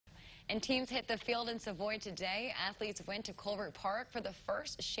And teams hit the field in Savoy today. Athletes went to Colbert Park for the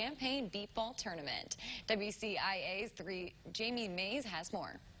first Champaign Beepball tournament. WCIA's Jamie Mays has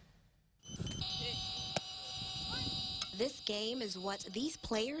more. This game is what these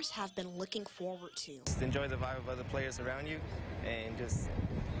players have been looking forward to. Just enjoy the vibe of other players around you and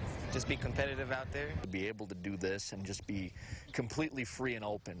just be competitive out there. To be able to do this and just be completely free and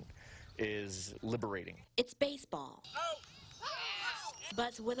open is liberating. It's baseball,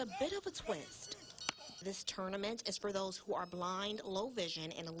 but with a bit of a twist. This tournament is for those who are blind, low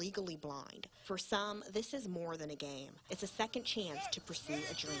vision, and legally blind. For some, this is more than a game. It's a second chance to pursue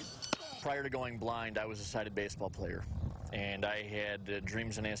a dream. Prior to going blind, I was a sighted baseball player, and I had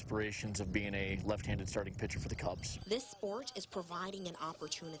dreams and aspirations of being a left-handed starting pitcher for the Cubs. This sport is providing an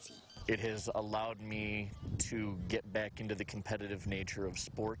opportunity. It has allowed me to get back into the competitive nature of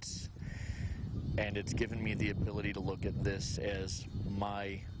sports, and it's given me the ability to look at this as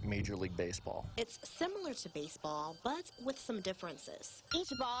my Major League Baseball. It's similar to baseball, but with some differences. Each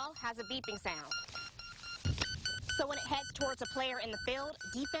ball has a beeping sound. So when it heads towards a player in the field,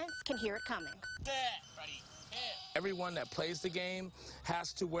 defense can hear it coming. Everyone that plays the game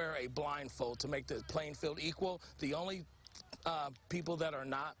has to wear a blindfold to make the playing field equal. The only people that are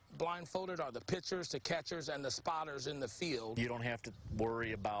not blindfolded are the pitchers, the catchers, and the spotters in the field. You don't have to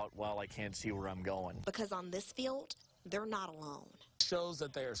worry about, well, I can't see where I'm going. Because on this field, they're not alone. It shows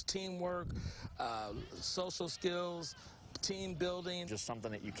that there's teamwork, social skills, team building. Just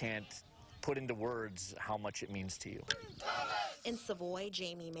something that you can't put into words how much it means to you. In Savoy,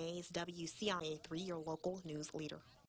 Jamie Mays, WCIA 3, your local news leader.